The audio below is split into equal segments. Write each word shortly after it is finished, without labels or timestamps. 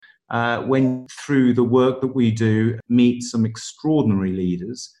when through the work that we do, meet some extraordinary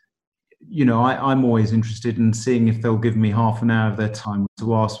leaders, I'm always interested in seeing if they'll give me half an hour of their time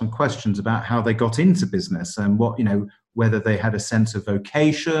to ask some questions about how they got into business and whether they had a sense of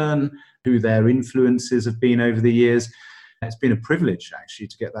vocation, who their influences have been over the years. It's been a privilege, actually,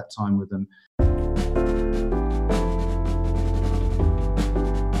 to get that time with them.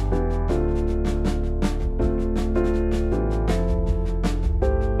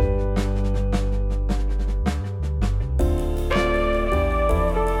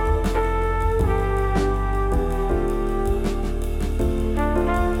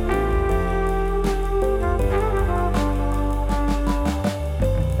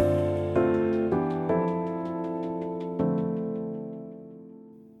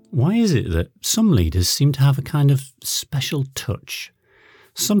 Why is it that some leaders seem to have a kind of special touch?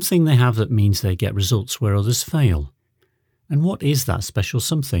 Something they have that means they get results where others fail. And what is that special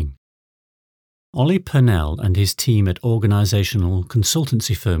something? Olly Purnell and his team at organisational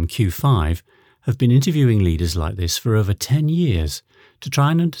consultancy firm Q5 have been interviewing leaders like this for over 10 years to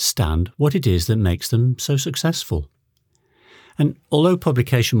try and understand what it is that makes them so successful. And although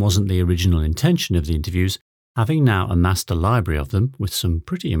publication wasn't the original intention of the interviews, having now amassed a library of them with some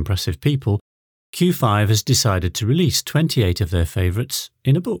pretty impressive people, Q5 has decided to release 28 of their favourites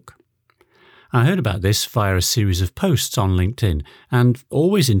in a book. I heard about this via a series of posts on LinkedIn, and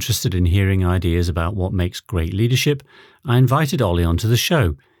always interested in hearing ideas about what makes great leadership, I invited Olly onto the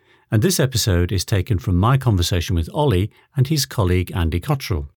show. And this episode is taken from my conversation with Olly and his colleague Andy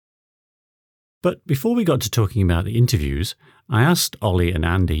Cottrill. But before we got to talking about the interviews, I asked Olly and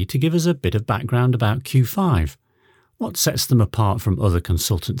Andy to give us a bit of background about Q5. What sets them apart from other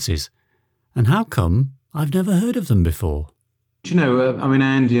consultancies? And how come I've never heard of them before?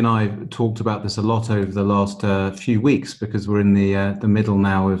 Andy and I talked about this a lot over the last few weeks because we're in the middle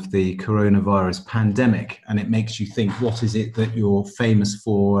now of the coronavirus pandemic, and it makes you think, what is it that you're famous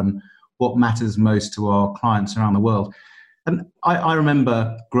for and what matters most to our clients around the world? And I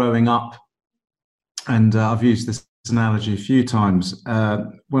remember growing up, and I've used this analogy a few times.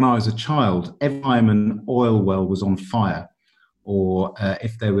 When I was a child, every time an oil well was on fire, or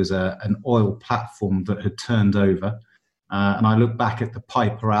if there was an oil platform that had turned over, and I look back at the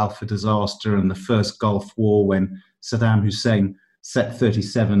Piper Alpha disaster and the first Gulf War when Saddam Hussein set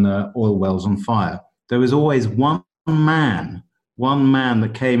 37 oil wells on fire, there was always one man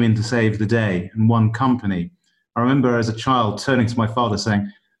that came in to save the day, and one company. I remember as a child turning to my father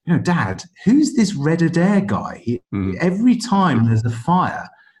saying, Dad, who's this Red Adair guy? Every time there's a fire,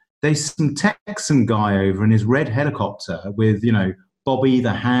 there's some Texan guy over in his red helicopter with, Bobby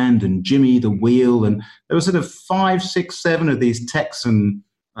the hand and Jimmy the wheel. And there were sort of 5, 6, 7 of these Texan,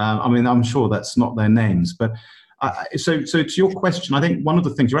 I'm sure that's not their names. But so to your question, I think one of the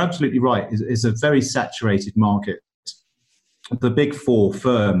things, you're absolutely right, is a very saturated market. The big four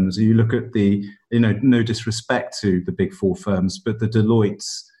firms, you look at the, no disrespect to the big four firms, but the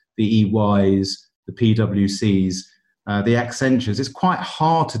Deloittes, the EYs, the PwCs, the Accentures, it's quite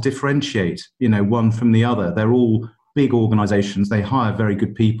hard to differentiate, one from the other. They're all big organizations. They hire very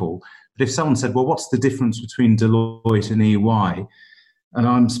good people. But if someone said, well, what's the difference between Deloitte and EY? And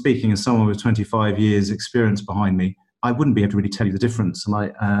I'm speaking as someone with 25 years experience behind me, I wouldn't be able to really tell you the difference. And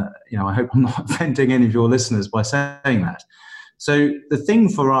I hope I'm not offending any of your listeners by saying that. So the thing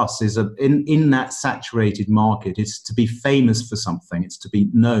for us is in that saturated market is to be famous for something. It's to be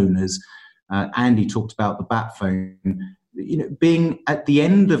known as, Andy talked about the bat phone, being at the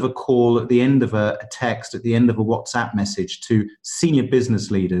end of a call, at the end of a text, at the end of a WhatsApp message to senior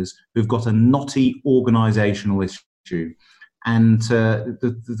business leaders who've got a knotty organizational issue. And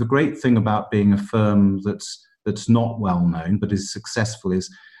the great thing about being a firm that's not well known but is successful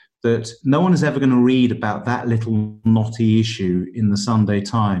is that no one is ever going to read about that little knotty issue in the Sunday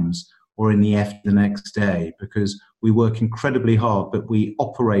Times or in the F the next day, because we work incredibly hard, but we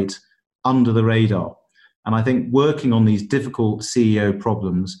operate under the radar. And I think working on these difficult CEO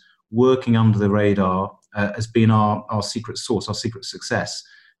problems, working under the radar has been our secret sauce, our secret success.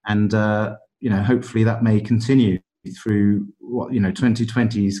 And, hopefully that may continue through what,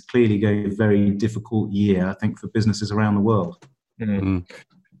 2020 is clearly going to be a very difficult year, I think, for businesses around the world. Mm-hmm.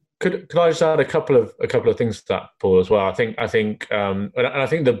 Could I just add a couple of things to that, Paul, as well? I think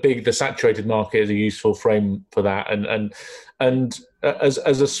the saturated market is a useful frame for that, and as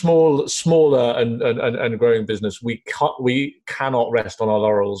a smaller and growing business, we cannot rest on our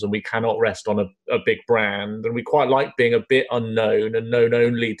laurels, and we cannot rest on a big brand, and we quite like being a bit unknown and known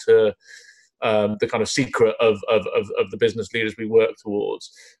only to the kind of secret of the business leaders we work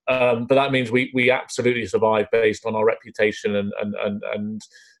towards. But that means we absolutely survive based on our reputation and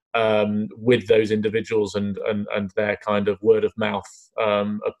with those individuals and their kind of word of mouth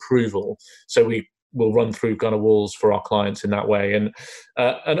approval. So we will run through kind of walls for our clients in that way, and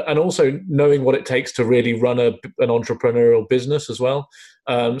also knowing what it takes to really run an entrepreneurial business as well.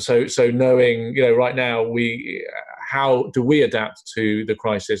 So knowing, right now how do we adapt to the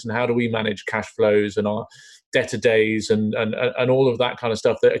crisis, and how do we manage cash flows and our debtor days and all of that kind of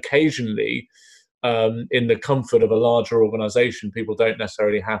stuff that occasionally, in the comfort of a larger organization, people don't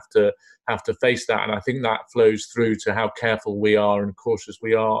necessarily have to face that. And I think that flows through to how careful we are and cautious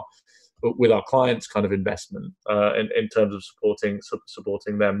we are with our clients' kind of investment, in terms of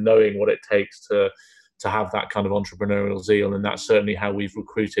supporting them, knowing what it takes to have that kind of entrepreneurial zeal. And that's certainly how we've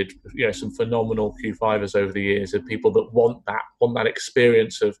recruited, some phenomenal Q5ers over the years, of people that want that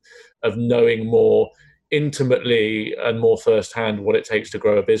experience of knowing more intimately and more firsthand what it takes to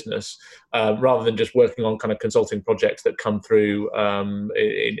grow a business, rather than just working on kind of consulting projects that come through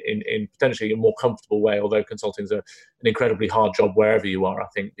in potentially a more comfortable way. Although consulting is an incredibly hard job wherever you are, I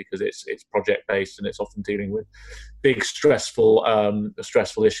think, because it's project based and it's often dealing with big stressful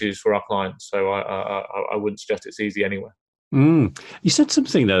issues for our clients. So I wouldn't suggest it's easy anywhere. You said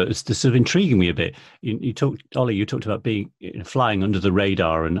something though that's sort of intriguing me a bit. Olly, you talked about being flying under the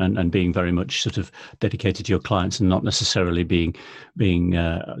radar and being very much sort of dedicated to your clients and not necessarily being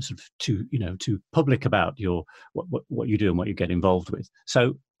sort of too public about what you do and what you get involved with.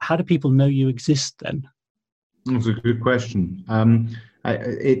 So how do people know you exist then? That's a good question.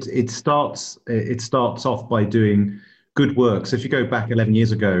 It starts off by doing good work. So if you go back 11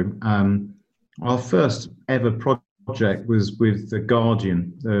 years ago, our first ever project was with The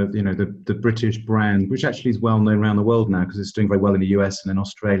Guardian, the British brand, which actually is well known around the world now because it's doing very well in the US and in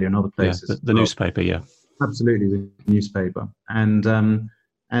Australia and other places. Yeah, the newspaper, yeah. Absolutely, the newspaper. And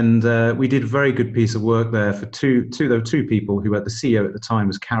we did a very good piece of work there for two people who the CEO at the time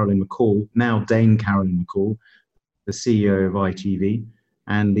was Carolyn McCall, now Dame Carolyn McCall, the CEO of ITV,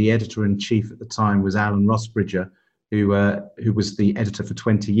 and the editor-in-chief at the time was Alan Rusbridger, who was the editor for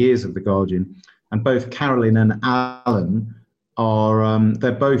 20 years of The Guardian. And both Carolyn and Alan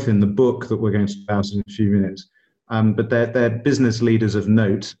they're both in the book that we're going to talk about in a few minutes. But they're business leaders of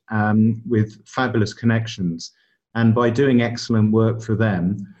note, with fabulous connections. And by doing excellent work for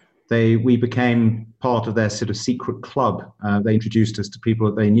them, we became part of their sort of secret club. They introduced us to people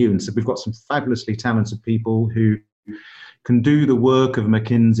that they knew and said, we've got some fabulously talented people who can do the work of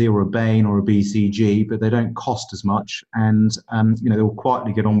McKinsey or a Bain or a BCG, but they don't cost as much. And they will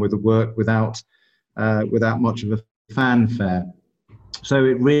quietly get on with the work without much of a fanfare. So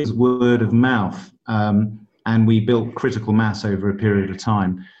it really is word of mouth, and we built critical mass over a period of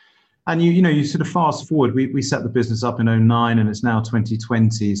time. And you sort of fast forward, we set the business up in 2009 and it's now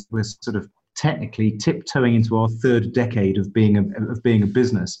 2020. So we're sort of technically tiptoeing into our third decade of being a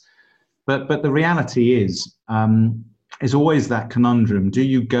business. But the reality is always that conundrum. Do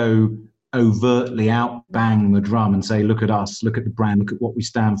you go overtly out, bang the drum and say, look at us, look at the brand, look at what we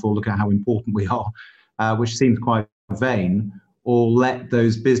stand for, look at how important we are, which seems quite vain, or let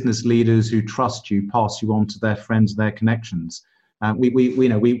those business leaders who trust you pass you on to their friends, their connections?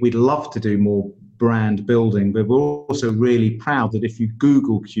 We'd love to do more brand building, but we're also really proud that if you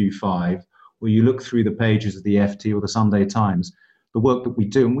Google Q5 or you look through the pages of the FT or the Sunday Times, the work that we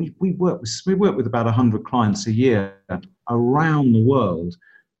do, and we work with about 100 clients a year around the world.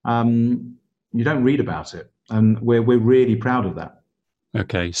 You don't read about it, and we're really proud of that.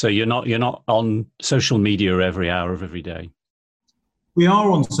 Okay, so you're not on social media every hour of every day. We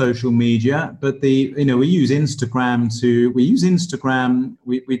are on social media, but we use Instagram.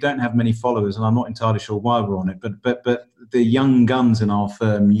 We don't have many followers, and I'm not entirely sure why we're on it. But the young guns in our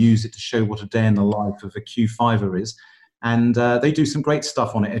firm use it to show what a day in the life of a Q5er is, and they do some great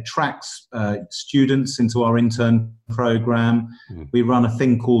stuff on it. It attracts students into our intern program. We run a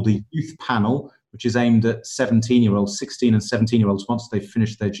thing called the Youth Panel, which is aimed at 17-year-olds, 16 and 17-year-olds once they've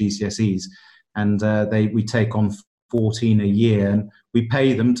finished their GCSEs, and we take on 14 a year, and we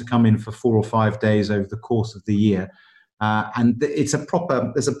pay them to come in for 4 or 5 days over the course of the year. And there's a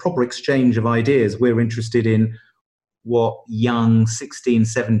proper exchange of ideas. We're interested in what young 16,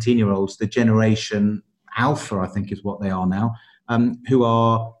 17-year-olds, the generation Alpha, I think is what they are now, who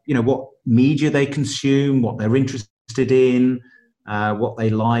are, what media they consume, what they're interested in, what they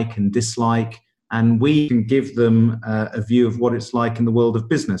like and dislike. And we can give them a view of what it's like in the world of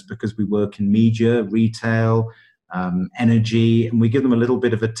business, because we work in media, retail, energy, and we give them a little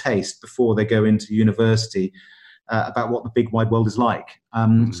bit of a taste before they go into university about what the big wide world is like.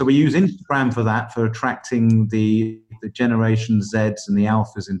 So we use Instagram for that, for attracting the Generation Zs and the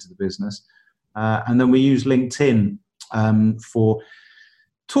Alphas into the business. And then we use LinkedIn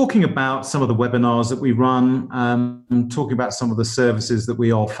talking about some of the webinars that we run, talking about some of the services that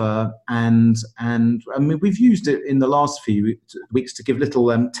we offer, and I mean, we've used it in the last few weeks to give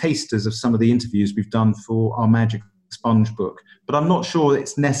little tasters of some of the interviews we've done for our Magic Sponge book. But I'm not sure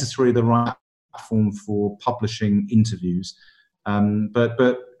it's necessarily the right platform for publishing interviews. But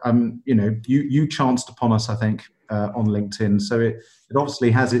you know, you chanced upon us, I think, on LinkedIn, so it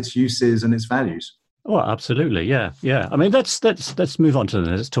obviously has its uses and its values. Oh, absolutely. Yeah. Yeah. I mean, let's move on to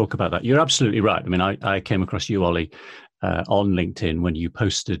let's talk about that. You're absolutely right. I mean, I came across you, Olly, on LinkedIn when you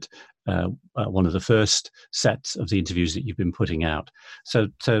posted one of the first sets of the interviews that you've been putting out. So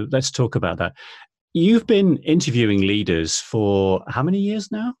let's talk about that. You've been interviewing leaders for how many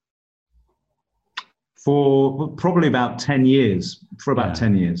years now? For probably about 10 years. For about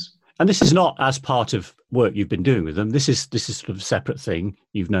 10 years. And this is not as part of work you've been doing with them. This is sort of a separate thing.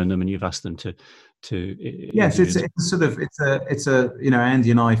 You've known them and you've asked them to. Yes, it's a you know, Andy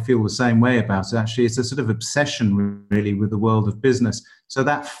and I feel the same way about it. Actually, it's a sort of obsession really with the world of business. So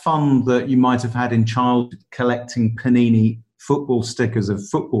that fun that you might have had in childhood, collecting Panini football stickers of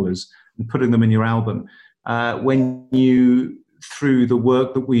footballers and putting them in your album, when you, through the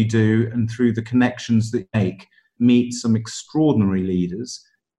work that we do and through the connections that you make, meet some extraordinary leaders.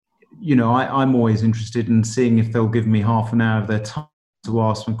 You know, I'm always interested in seeing if they'll give me half an hour of their time to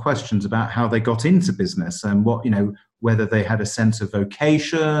ask some questions about how they got into business and what, you know, whether they had a sense of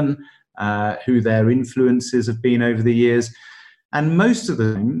vocation, who their influences have been over the years. And most of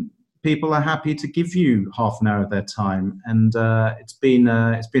the time, people are happy to give you half an hour of their time. And it's been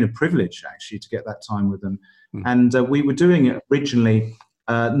a privilege, actually, to get that time with them. And we were doing it originally,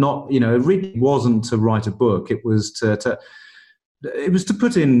 it really wasn't to write a book. It was to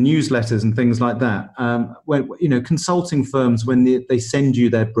put in newsletters and things like that. When, you know, consulting firms, when they send you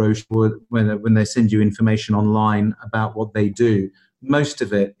their brochure, when they send you information online about what they do, most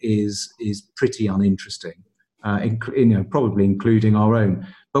of it is pretty uninteresting. You know, probably including our own.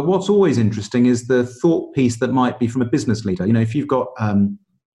 But what's always interesting is the thought piece that might be from a business leader. You know, if you've got, you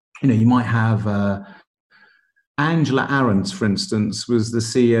know, you might have. Angela Arendt, for instance, was the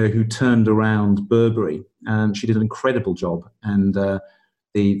CEO who turned around Burberry, and she did an incredible job. And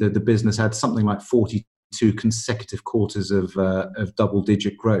the business had something like 42 consecutive quarters of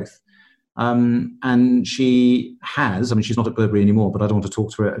double-digit growth. And she has, I mean, she's not at Burberry anymore, but I don't want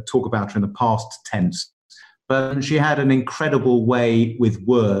to talk about her in the past tense. But she had an incredible way with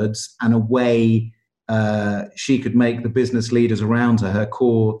words and a way she could make the business leaders around her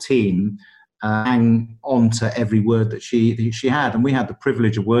core team, hang on to every word that she had. And we had the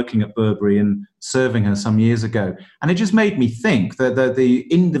privilege of working at Burberry and serving her some years ago. And it just made me think that the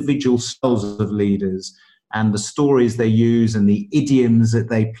individual styles of leaders and the stories they use and the idioms that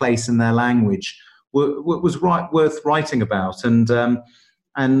they place in their language was worth writing about. And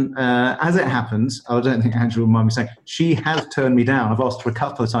as it happens, I don't think Angela will mind me saying, she has turned me down. I've asked her a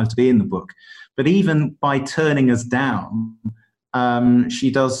couple of times to be in the book. But even by turning us down,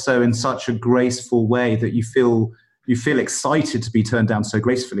 she does so in such a graceful way that you feel excited to be turned down so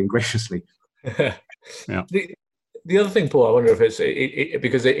gracefully and graciously. Yeah. The other thing, Paul, I wonder if it's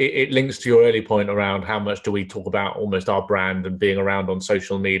because it links to your early point around how much do we talk about almost our brand and being around on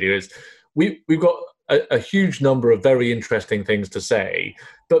social media. Is we've got a huge number of very interesting things to say,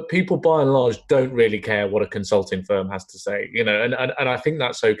 but people by and large don't really care what a consulting firm has to say, you know, and I think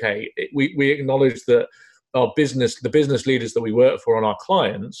that's okay. We acknowledge that the business leaders that we work for and our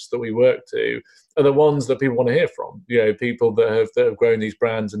clients that we work to are the ones that people want to hear from, you know, people that have grown these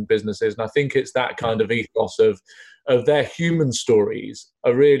brands and businesses. And I think it's that kind of ethos of their human stories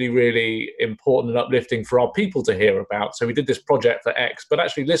are really, really important and uplifting for our people to hear about. So we did this project for X, but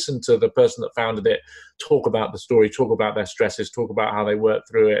actually listen to the person that founded it, talk about the story, talk about their stresses, talk about how they work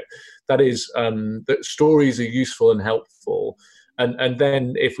through it. That is, that stories are useful and helpful. And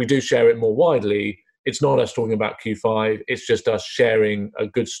then if we do share it more widely, it's not us talking about Q5, it's just us sharing a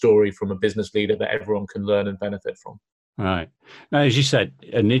good story from a business leader that everyone can learn and benefit from. Right. Now, as you said,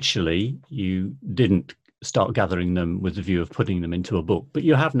 initially, you didn't start gathering them with the view of putting them into a book, but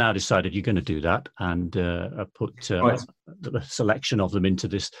you have now decided you're going to do that and put a selection of them into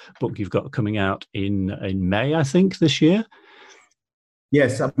this book you've got coming out in May, I think, this year.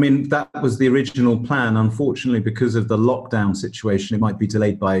 Yes, I mean, that was the original plan. Unfortunately, because of the lockdown situation, it might be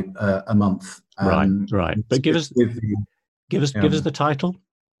delayed by a month. Right. But give us the title.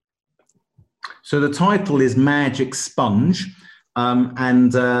 So the title is Magic Sponge,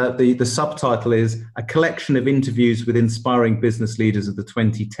 and the subtitle is A Collection of Interviews with Inspiring Business Leaders of the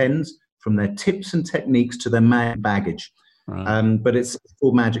 2010s, from their tips and techniques to their baggage. Right. But it's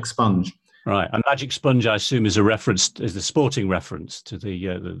called Magic Sponge. Right. And magic sponge, I assume, is the sporting reference to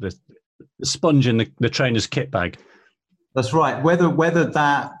the sponge in the trainer's kit bag. That's right. Whether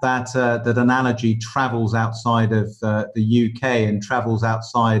that analogy travels outside of the UK and travels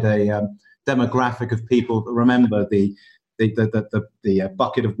outside a demographic of people that remember the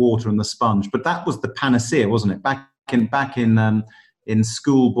bucket of water and the sponge, but that was the panacea, wasn't it? Back in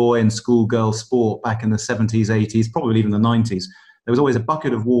schoolboy and schoolgirl sport back in the 70s, 80s, probably even the 90s, there was always a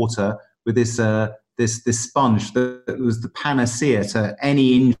bucket of water with this sponge that was the panacea to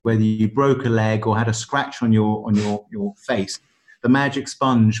any injury, whether you broke a leg or had a scratch on your face. The magic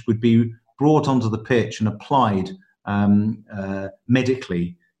sponge would be brought onto the pitch and applied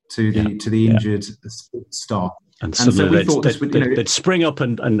medically to the injured staff. And so we thought they'd spring up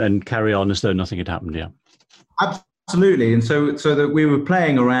and carry on as though nothing had happened. Yeah, absolutely. And so that we were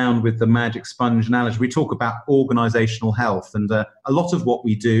playing around with the magic sponge analogy. We talk about organizational health, and a lot of what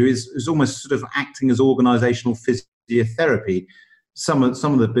we do is almost sort of acting as organizational physiotherapy. Some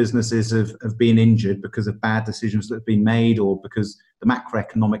of the businesses have been injured because of bad decisions that have been made, or because the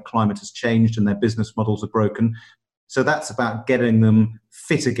macroeconomic climate has changed and their business models are broken. So that's about getting them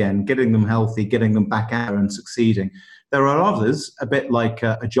fit again, getting them healthy, getting them back out and succeeding. There are others, a bit like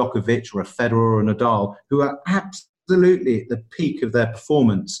a Djokovic or a Federer or a Nadal, who are absolutely at the peak of their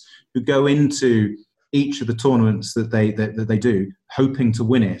performance, who go into each of the tournaments that they do, hoping to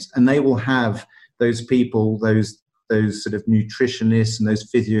win it. And they will have those people, those sort of nutritionists and those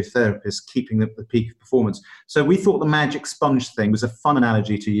physiotherapists keeping the peak of performance. So we thought the magic sponge thing was a fun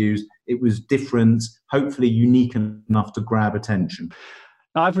analogy to use. It was different, hopefully unique enough to grab attention.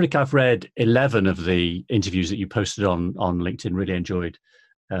 I've read 11 of the interviews that you posted on LinkedIn. Really enjoyed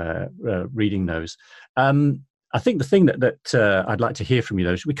reading those. I think the thing that I'd like to hear from you,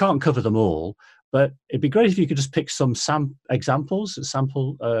 though, is we can't cover them all, but it'd be great if you could just pick some sample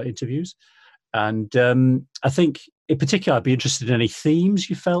interviews. And I think in particular, I'd be interested in any themes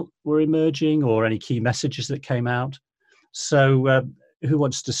you felt were emerging or any key messages that came out. So who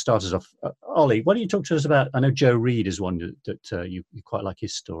wants to start us off? Olly, why don't you talk to us about, I know Joe Reed is one that you quite like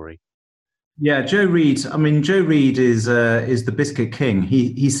his story. Yeah, Joe Reed. I mean, Joe Reed is the biscuit king.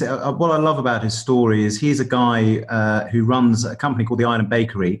 He said, what I love about his story is he's a guy who runs a company called the Island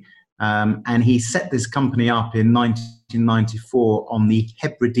Bakery, and he set this company up in 1994 on the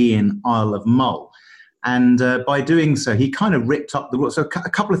Hebridean Isle of Mull. And by doing so, he kind of ripped up the rules. So a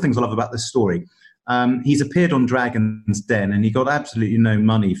couple of things I love about this story. He's appeared on Dragon's Den, and he got absolutely no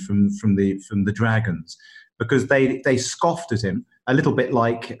money from the Dragons, because they scoffed at him, a little bit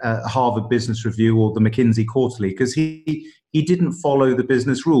like Harvard Business Review or the McKinsey Quarterly, because he didn't follow the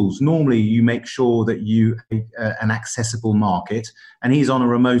business rules. Normally, you make sure that you an accessible market, and he's on a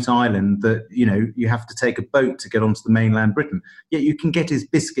remote island that you have to take a boat to get onto the mainland Britain. Yet you can get his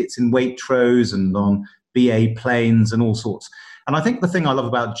biscuits in Waitrose and on BA planes and all sorts. And I think the thing I love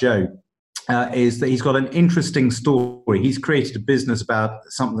about Joe is that he's got an interesting story. He's created a business about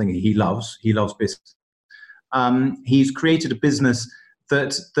something he loves. He loves biscuits. He's created a business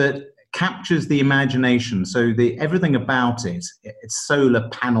that captures the imagination. So everything about it's solar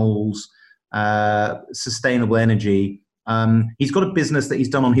panels, sustainable energy. He's got a business that he's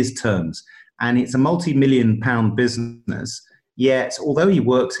done on his terms, and it's a multi-million-pound business. Yet, although he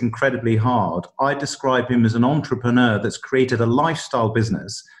works incredibly hard, I describe him as an entrepreneur that's created a lifestyle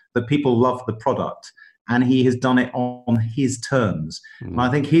business that people love the product, and he has done it on his terms. And I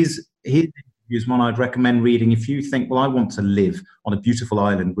think his is one I'd recommend reading if you think, well, I want to live on a beautiful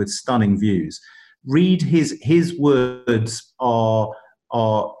island with stunning views. Read his words are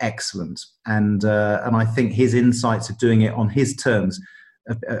excellent, and I think his insights of doing it on his terms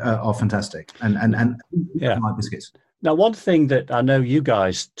are fantastic. And yeah, my biscuits. Now, one thing that I know you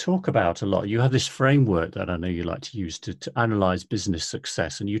guys talk about a lot, you have this framework that I know you like to use to analyze business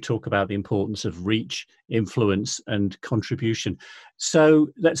success, and you talk about the importance of reach, influence, and contribution. So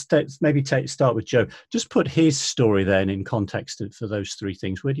let's start with Joe. Just put his story then in context for those three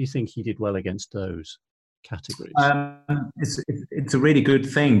things. Where do you think he did well against those categories? It's a really good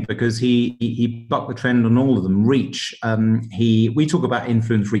thing, because he bucked the trend on all of them. Reach. We talk about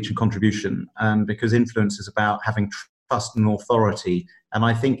influence, reach, and contribution, because influence is about having trust and authority. And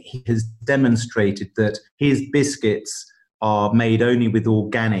I think he has demonstrated that his biscuits are made only with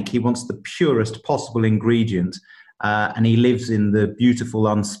organic. He wants the purest possible ingredient, and he lives in the beautiful,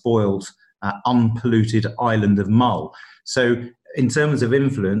 unspoiled, unpolluted island of Mull. So in terms of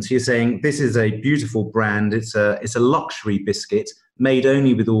influence, you're saying this is a beautiful brand. It's a luxury biscuit made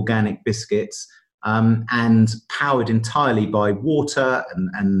only with organic biscuits. and powered entirely by water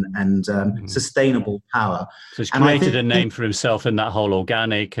and sustainable power. So he's And created a name for himself in that whole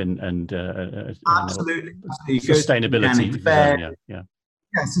organic and absolutely, sustainability zone. Yeah.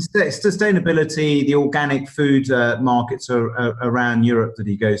 Yeah, sustainability. The organic food markets are around Europe that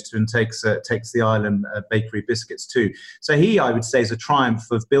he goes to, and takes the island bakery biscuits too. So I would say, is a triumph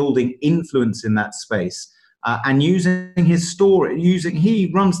of building influence in that space. And using his story, he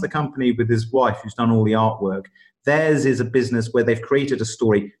runs the company with his wife, who's done all the artwork. Theirs is a business where they've created a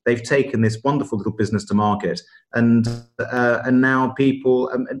story. They've taken this wonderful little business to market, and now people,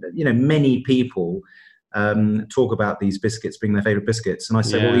 many people talk about these biscuits being their favorite biscuits. And I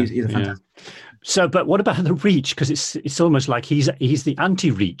say, well, he's a fantastic. So, but what about the reach? Because it's almost like he's the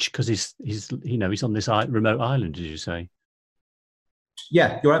anti-reach, because he's on this remote island, as you say.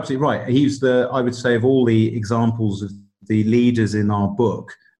 Yeah, you're absolutely right. He's I would say, of all the examples of the leaders in our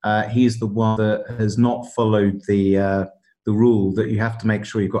book, he's the one that has not followed the rule that you have to make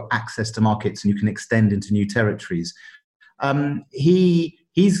sure you've got access to markets and you can extend into new territories. He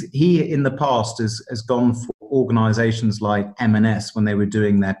in the past has gone for organizations like M&S when they were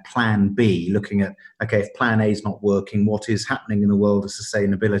doing their plan B, looking at, okay, if plan A is not working, what is happening in the world of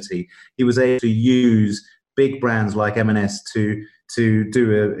sustainability? He was able to use big brands like M&S to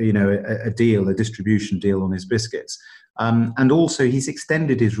do a distribution deal on his biscuits. And also he's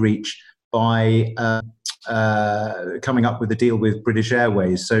extended his reach by coming up with a deal with British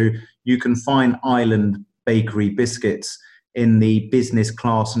Airways. So you can find island bakery biscuits in the business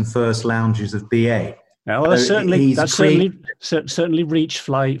class and first lounges of BA. Yeah, well, that's certainly reach.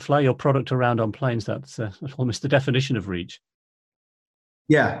 Fly your product around on planes. That's almost the definition of reach.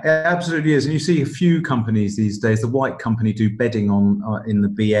 Yeah, it absolutely is. And you see a few companies these days. The White Company do bedding in the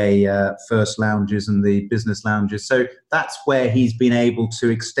BA first lounges and the business lounges. So that's where he's been able to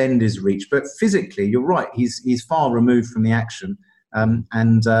extend his reach. But physically, you're right. He's far removed from the action,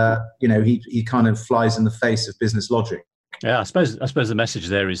 he kind of flies in the face of business logic. Yeah, I suppose the message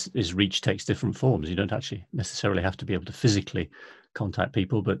there is reach takes different forms. You don't actually necessarily have to be able to physically contact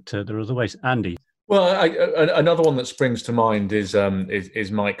people, but there are other ways. Andy. Well, another one that springs to mind is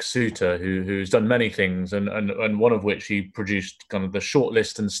Mike Suter, who's done many things, and one of which he produced kind of the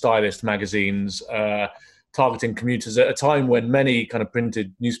Shortlist and Stylist magazines, targeting commuters at a time when many kind of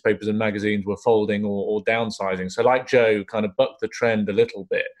printed newspapers and magazines were folding or downsizing. So, like Joe, kind of bucked the trend a little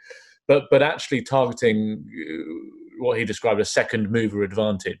bit, but actually targeting what he described as second mover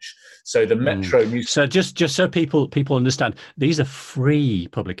advantage. So the Metro news. So just so people understand, these are free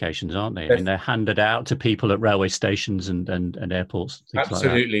publications, aren't they? I mean, they're handed out to people at railway stations and airports.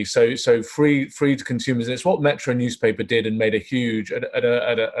 Absolutely. Like that. So free to consumers. And it's what Metro newspaper did and made a huge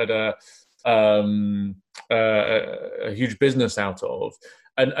a huge business out of.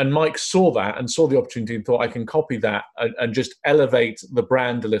 And Mike saw that and saw the opportunity and thought, I can copy that and just elevate the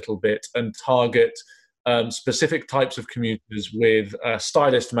brand a little bit and target specific types of commuters with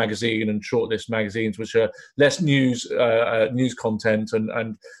Stylist magazine and Shortlist magazines, which are less news content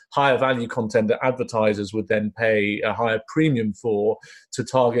and higher value content that advertisers would then pay a higher premium for, to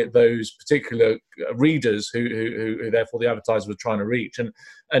target those particular readers who therefore the advertiser was trying to reach.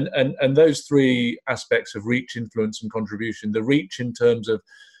 And those three aspects of reach, influence, and contribution. The reach in terms of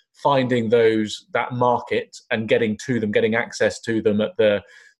finding that market and getting to them, getting access to them at the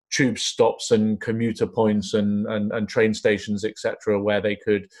tube stops and commuter points and train stations, etc., where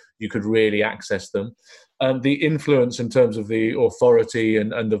you could really access them. The influence in terms of the authority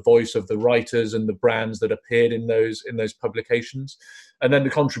and the voice of the writers and the brands that appeared in those publications, and then the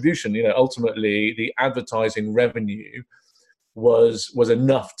contribution. Ultimately, the advertising revenue was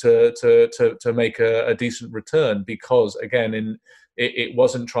enough to make a decent return, because again, it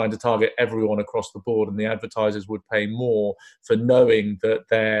wasn't trying to target everyone across the board, and the advertisers would pay more for knowing that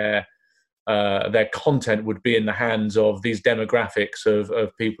their content would be in the hands of these demographics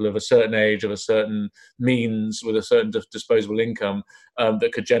of people of a certain age, of a certain means, with a certain disposable income,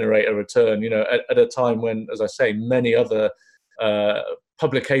 that could generate a return. At a time when, as I say, many other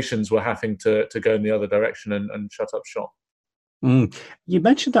publications were having to go in the other direction and shut up shop. You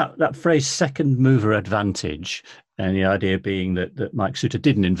mentioned that phrase "second mover advantage," and the idea being that Mike Suter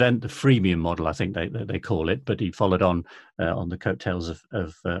didn't invent the freemium model, I think they call it, but he followed on the coattails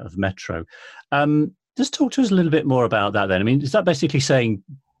of Metro. Just talk to us a little bit more about that then. I mean, is that basically saying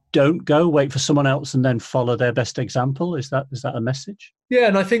don't go, wait for someone else and then follow their best example? Is that a message? Yeah,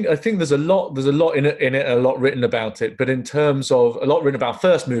 and I think there's a lot in it, a lot written about it, but in terms of a lot written about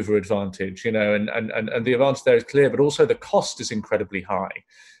first mover advantage, and the advantage there is clear, but also the cost is incredibly high.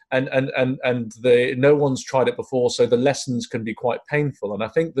 no one's tried it before, so the lessons can be quite painful. And I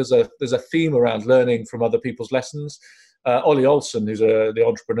think there's a theme around learning from other people's lessons. Olly, who's the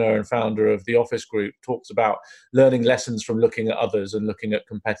entrepreneur and founder of the Office Group, talks about learning lessons from looking at others and looking at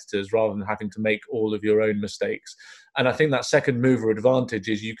competitors rather than having to make all of your own mistakes. And I think that second mover advantage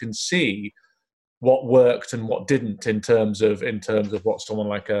is you can see what worked and what didn't in terms of what someone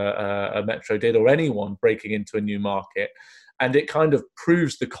like a Metro did, or anyone breaking into a new market. And it kind of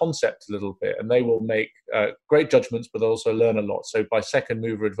proves the concept a little bit, and they will make great judgments, but also learn a lot. So by second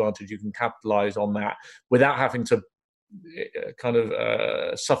mover advantage, you can capitalize on that without having to kind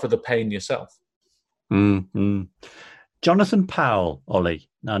of suffer the pain yourself. Mm-hmm. Jonathan Powell, Olly.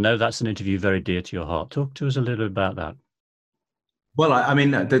 I know that's an interview very dear to your heart. Talk to us a little about that. Well, I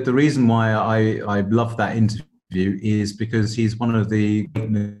mean, the reason why I love that interview is because he's one of the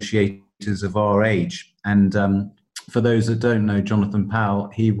negotiators of our age. And for those that don't know Jonathan Powell,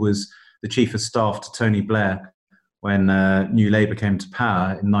 he was the chief of staff to Tony Blair when New Labour came to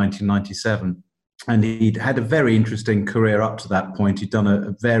power in 1997. And he'd had a very interesting career up to that point. He'd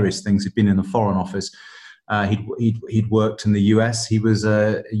done various things. He'd been in the Foreign Office. He'd worked in the US. He was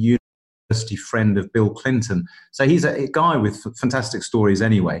a university friend of Bill Clinton. So he's a guy with fantastic stories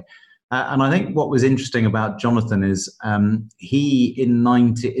anyway. And I think what was interesting about Jonathan is he, in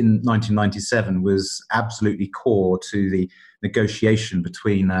 1997, was absolutely core to the negotiation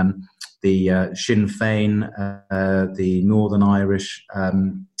between the Sinn Féin, the Northern Irish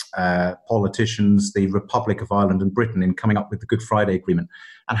politicians, the Republic of Ireland and Britain, in coming up with the Good Friday Agreement,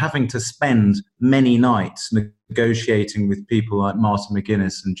 and having to spend many nights negotiating with people like Martin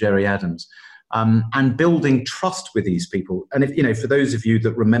McGuinness and Gerry Adams, and building trust with these people. And if for those of you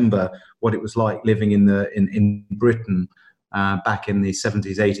that remember what it was like living in Britain back in the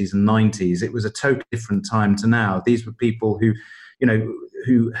 70s, 80s, and 90s, it was a totally different time to now. These were people who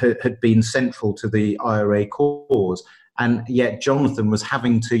had been central to the IRA cause. And yet Jonathan was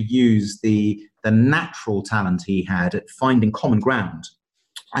having to use the natural talent he had at finding common ground.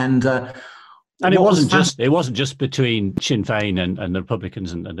 And it wasn't just between Sinn Féin and the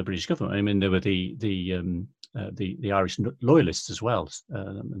Republicans and the British government. I mean, there were the Irish loyalists as well.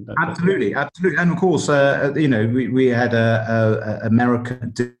 Absolutely. And of course, we had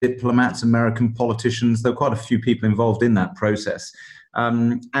American diplomats, American politicians. There were quite a few people involved in that process.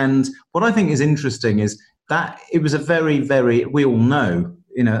 And what I think is interesting is that it was a very, very, we all know,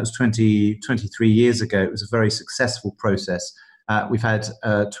 it was 23 years ago, it was a very successful process. We've had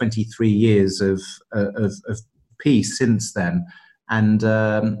 23 years of peace since then. And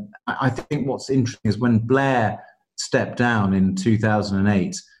I think what's interesting is when Blair stepped down in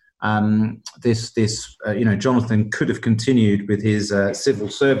 2008, Jonathan could have continued with his civil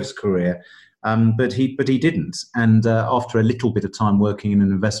service career, but he didn't. And after a little bit of time working in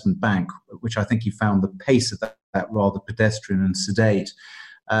an investment bank, which I think he found the pace of that rather pedestrian and sedate,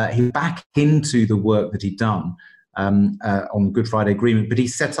 he was back into the work that he'd done on the Good Friday Agreement. But he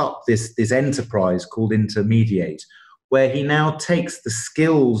set up this enterprise called Intermediate, where he now takes the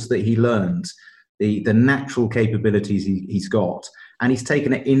skills that he learned, the natural capabilities he's got, and he's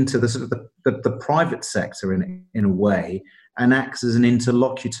taken it into the sort of the private sector in a way, and acts as an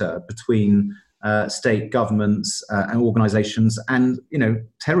interlocutor between state governments and organizations and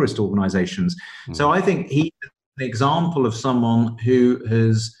terrorist organizations. Mm. So I think he's an example of someone who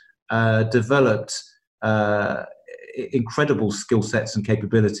has developed incredible skill sets and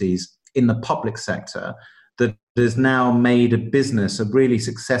capabilities in the public sector that has now made a business, a really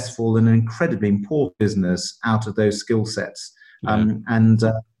successful and incredibly important business out of those skill sets. Yeah.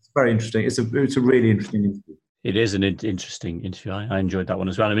 It's very interesting. It's a really interesting interview. It is an interesting interview. I enjoyed that one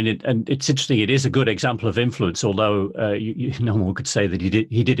as well. I mean, and it's interesting. It is a good example of influence, although no one could say that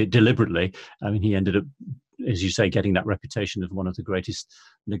he did it deliberately. I mean, he ended up, as you say, getting that reputation of one of the greatest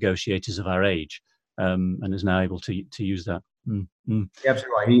negotiators of our age, and is now able to use that. Yeah,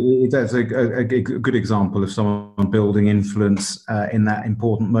 absolutely right. That's a good example of someone building influence in that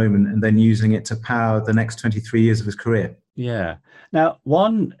important moment and then using it to power the next 23 years of his career. Yeah. Now,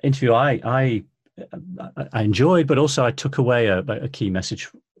 one interview I enjoyed, but also I took away a key message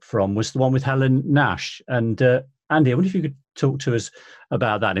from was the one with Helen Nash. And Andy, I wonder if you could talk to us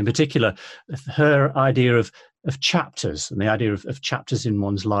about that, in particular, her idea of chapters and the idea of chapters in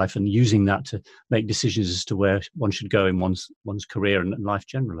one's life and using that to make decisions as to where one should go in one's career and life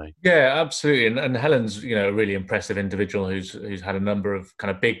generally. Yeah, absolutely. And Helen's, a really impressive individual who's had a number of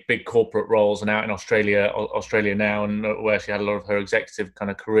kind of big corporate roles and out in Australia now, and where she had a lot of her executive kind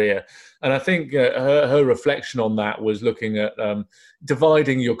of career. And I think her reflection on that was looking at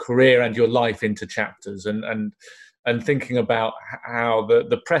dividing your career and your life into chapters. And and thinking about how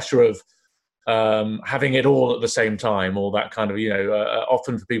the pressure of having it all at the same time, or that kind of,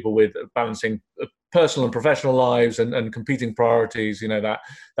 often for people with balancing personal and professional lives and competing priorities, that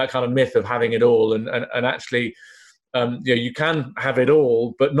kind of myth of having it all, and actually, you can have it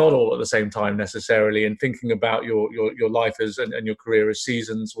all, but not all at the same time necessarily. And thinking about your life and your career as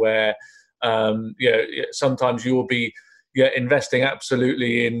seasons where, sometimes you will be investing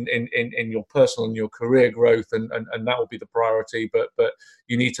absolutely in your personal and your career growth, and that will be the priority. But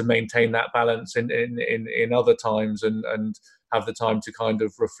you need to maintain that balance in other times, and have the time to kind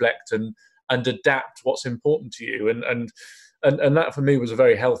of reflect and adapt what's important to you. And that for me was a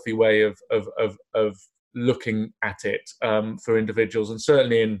very healthy way of looking at it for individuals, and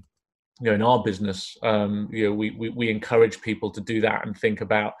certainly in our business, we encourage people to do that and think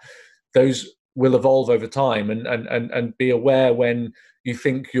about those will evolve over time, and be aware when you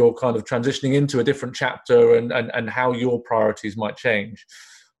think you're kind of transitioning into a different chapter, and how your priorities might change.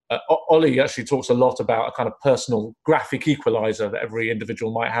 Olly actually talks a lot about a kind of personal graphic equalizer that every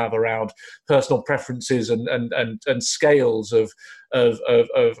individual might have around personal preferences and scales of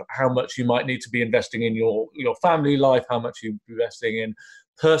how much you might need to be investing in your family life, how much you're investing in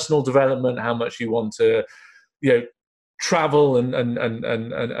personal development, how much you want to travel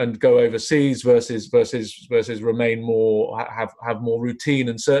and go overseas versus remain more, have more routine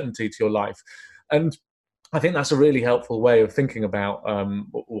and certainty to your life. And I think that's a really helpful way of thinking about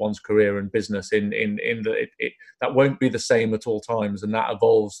one's career and business, in that that won't be the same at all times, and that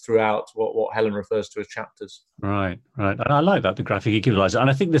evolves throughout what Helen refers to as chapters. Right. And I like that, the graphic equalizer. And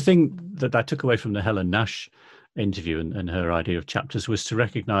I think the thing that I took away from the Helen Nash interview and her idea of chapters was to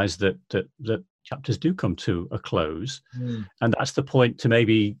recognise that chapters do come to a close, and that's the point to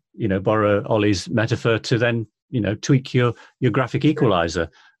maybe borrow Olly's metaphor to then tweak your graphic equalizer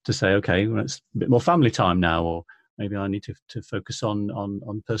to say, okay, well, it's a bit more family time now, or maybe I need to focus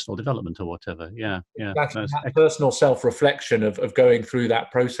on personal development or whatever. Yeah. That personal self-reflection of going through that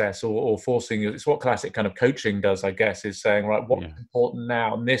process, or forcing it. It's what classic kind of coaching does, I guess, is saying, right, what's important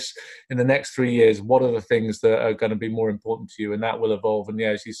now, and in the next 3 years, what are the things that are going to be more important to you, and that will evolve. And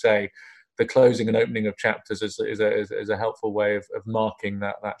as you say, the closing and opening of chapters is a helpful way of marking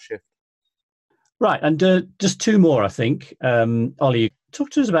that shift. Right, and just two more, I think. Olly, talk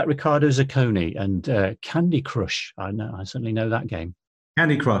to us about Riccardo Zacconi and Candy Crush. I certainly know that game.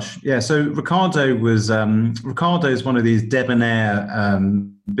 Candy Crush, yeah. So Riccardo is one of these debonair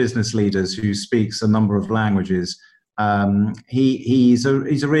business leaders who speaks a number of languages. He's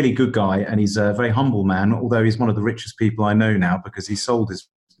a really good guy, and he's a very humble man. Although he's one of the richest people I know now, because he sold his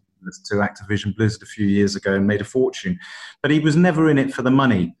to Activision Blizzard a few years ago and made a fortune. But he was never in it for the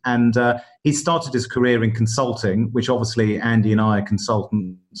money. And he started his career in consulting, which obviously Andy and I are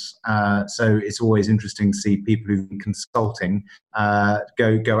consultants. So it's always interesting to see people who've been consulting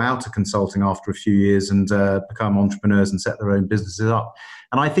go out of consulting after a few years and become entrepreneurs and set their own businesses up.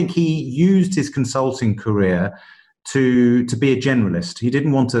 And I think he used his consulting career to be a generalist. He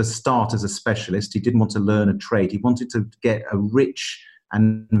didn't want to start as a specialist. He didn't want to learn a trade. He wanted to get a rich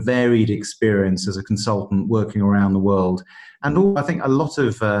and varied experience as a consultant working around the world. And I think a lot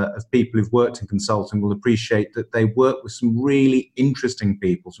of people who've worked in consulting will appreciate that they work with some really interesting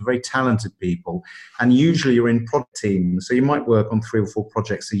people, some very talented people. And usually you're in product teams, so you might work on 3 or 4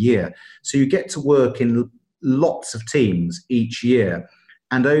 projects a year. So you get to work in lots of teams each year.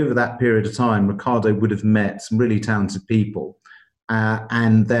 And over that period of time, Riccardo would have met some really talented people,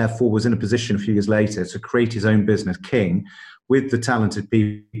 and therefore was in a position a few years later to create his own business, King, with the talented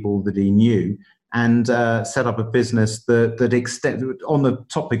people that he knew, and set up a business that extended on the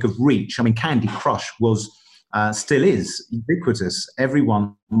topic of reach. I mean, Candy Crush was, still is, ubiquitous.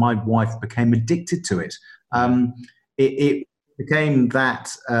 Everyone, my wife became addicted to it. It became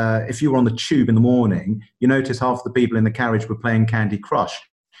that if you were on the tube in the morning, you notice half the people in the carriage were playing Candy Crush.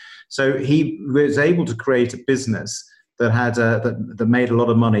 So he was able to create a business that had that made a lot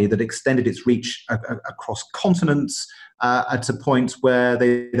of money, that extended its reach across continents, at a point where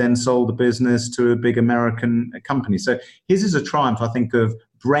they then sold the business to a big American company. So his is a triumph, I think, of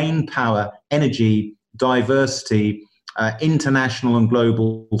brain power, energy, diversity, international and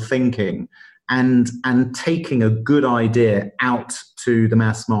global thinking, and taking a good idea out to the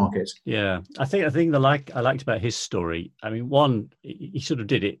mass market. Yeah, I think I liked about his story. I mean, one, he sort of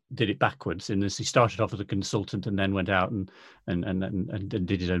did it backwards, in this he started off as a consultant and then went out and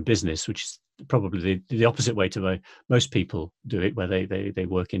did his own business, which is probably the opposite way to most people do it, where they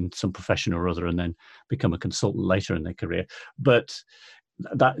work in some profession or other and then become a consultant later in their career. But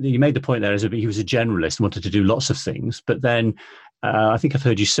that you made the point there, he was a generalist and wanted to do lots of things, but then I think I've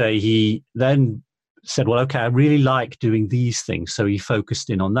heard you say he then said, well, okay, I really like doing these things. So he focused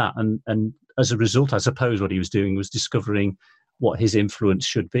in on that. And as a result, I suppose what he was doing was discovering what his influence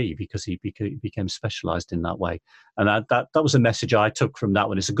should be, because he became specialized in that way. And that was a message I took from that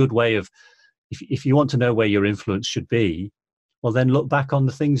one. It's a good way of, if you want to know where your influence should be, well, then look back on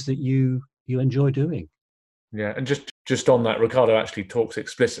the things that you enjoy doing. Yeah, and just on that, Ricardo actually talks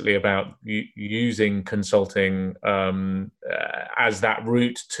explicitly about using consulting as that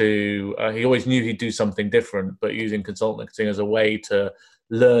route to. He always knew he'd do something different, but using consulting as a way to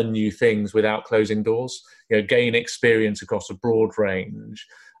learn new things without closing doors. Gain experience across a broad range.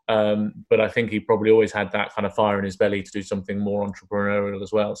 But I think he probably always had that kind of fire in his belly to do something more entrepreneurial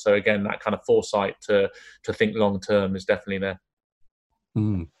as well. So again, that kind of foresight to think long term is definitely there.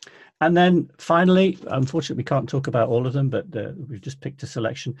 Mm. And then finally, unfortunately, we can't talk about all of them, but we've just picked a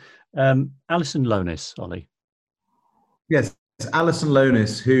selection. Alison Lonis, Olly. Yes, Alison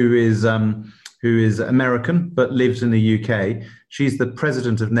Lonis, who is American but lives in the UK. She's the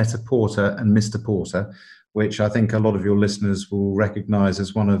president of Net-a-Porter and Mr. Porter, which I think a lot of your listeners will recognise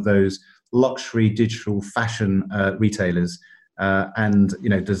as one of those luxury digital fashion retailers, and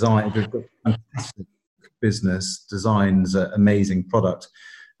design fantastic business, designs amazing product.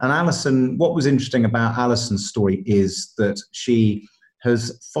 And Alison, what was interesting about Alison's story is that she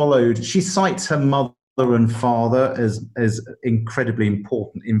cites her mother and father as incredibly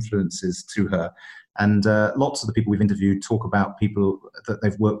important influences to her. And lots of the people we've interviewed talk about people that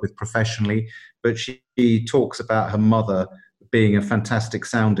they've worked with professionally, but she talks about her mother being a fantastic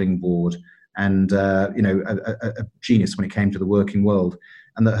sounding board and a genius when it came to the working world,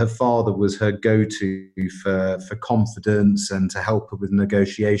 and that her father was her go-to for confidence and to help her with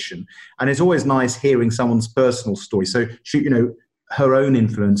negotiation. And it's always nice hearing someone's personal story. So she, her own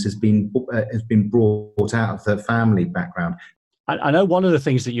influence has been brought out of the family background. I know one of the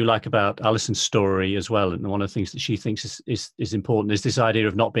things that you like about Alison's story as well, and one of the things that she thinks is important, is this idea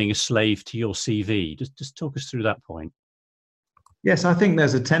of not being a slave to your CV. Just talk us through that point. Yes, I think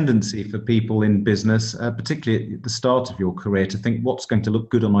there's a tendency for people in business, particularly at the start of your career, to think, what's going to look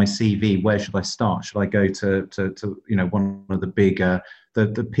good on my CV? Where should I start? Should I go to one of the big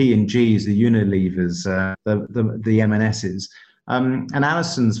the P&Gs, the Unilevers, the M&Ss? And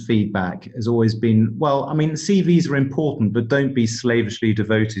Alison's feedback has always been, CVs are important, but don't be slavishly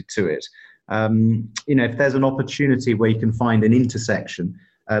devoted to it. If there's an opportunity where you can find an intersection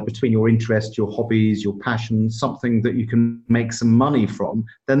between your interests, your hobbies, your passions, something that you can make some money from,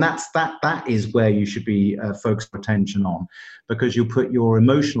 then that is where you should be focused attention on, because you'll put your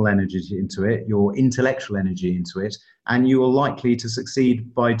emotional energy into it, your intellectual energy into it, and you are likely to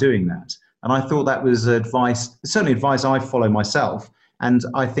succeed by doing that. And I thought that was certainly advice I follow myself. And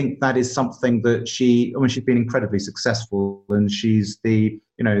I think that is something that she's been incredibly successful, and she's the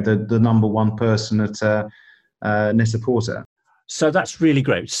number one person at Net-a-Porter. So that's really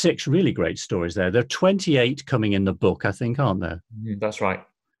great. 6 really great stories there. There are 28 coming in the book, I think, aren't there? That's right.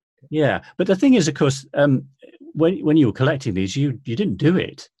 Yeah. But the thing is, of course, when you were collecting these, you didn't do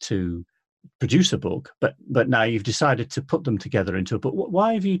it to produce a book, but now you've decided to put them together into a book.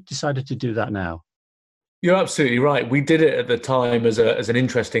 Why have you decided to do that now? You're absolutely right. We did it at the time as an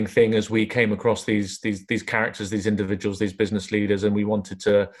interesting thing, as we came across these characters, these individuals, these business leaders, and we wanted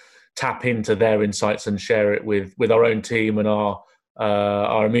to tap into their insights and share it with our own team and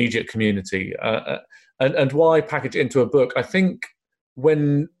our immediate community. And why package it into a book? I think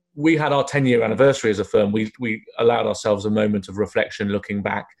when we had our 10-year anniversary as a firm, we allowed ourselves a moment of reflection, looking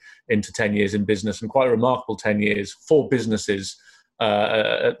back into 10 years in business, and quite a remarkable 10 years for businesses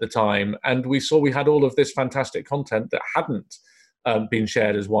at the time. And we saw we had all of this fantastic content that hadn't been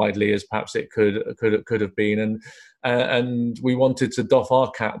shared as widely as perhaps it could have been. And we wanted to doff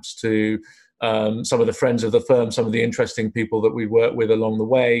our caps to some of the friends of the firm, some of the interesting people that we worked with along the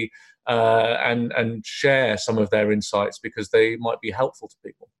way, and share some of their insights, because they might be helpful to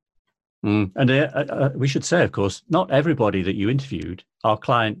people. And we should say, of course, not everybody that you interviewed are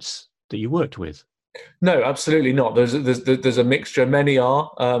clients that you worked with. No, absolutely not. There's a mixture. Many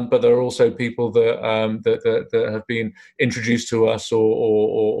are, but there are also people that have been introduced to us,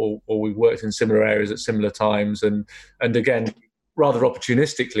 or we've worked in similar areas at similar times, and again, rather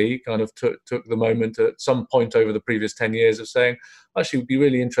opportunistically, kind of took the moment at some point over the previous 10 years of saying, actually, it would be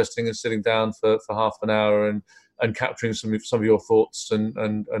really interesting in sitting down for half an hour and capturing some of your thoughts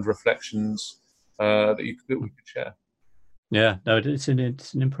and reflections that we could share. Yeah, no, it's an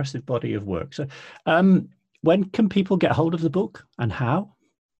impressive body of work. So, when can people get hold of the book, and how?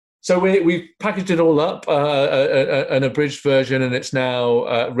 So we've packaged it all up, an abridged version, and it's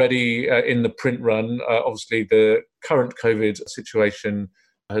now ready in the print run. Obviously, the current COVID situation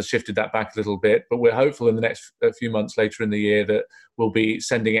has shifted that back a little bit. But we're hopeful in the next few months later in the year that we'll be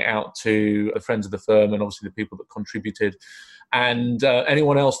sending it out to the friends of the firm and obviously the people that contributed. And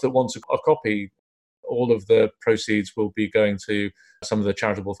anyone else that wants a copy, all of the proceeds will be going to some of the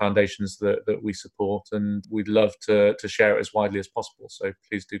charitable foundations that we support, and we'd love to share it as widely as possible. So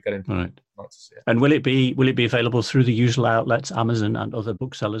please do get in touch. Right. Like to see it. And will it be available through the usual outlets, Amazon and other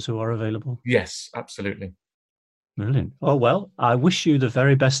booksellers who are available? Yes, absolutely. Brilliant. Oh, well, I wish you the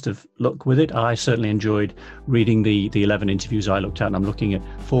very best of luck with it. I certainly enjoyed reading the 11 interviews I looked at, and I'm looking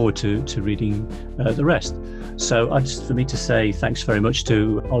forward to reading the rest. So just for me to say thanks very much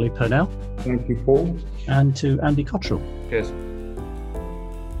to Olly Purnell. Thank you, Paul. And to Andy Cottrill. Cheers.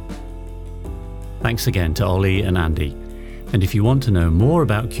 Thanks again to Olly and Andy. And if you want to know more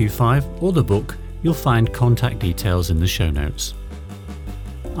about Q5 or the book, you'll find contact details in the show notes.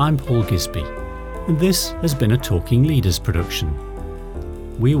 I'm Paul Gisby, and this has been a Talking Leaders production.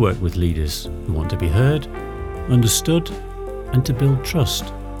 We work with leaders who want to be heard, understood, and to build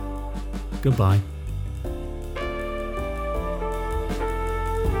trust. Goodbye.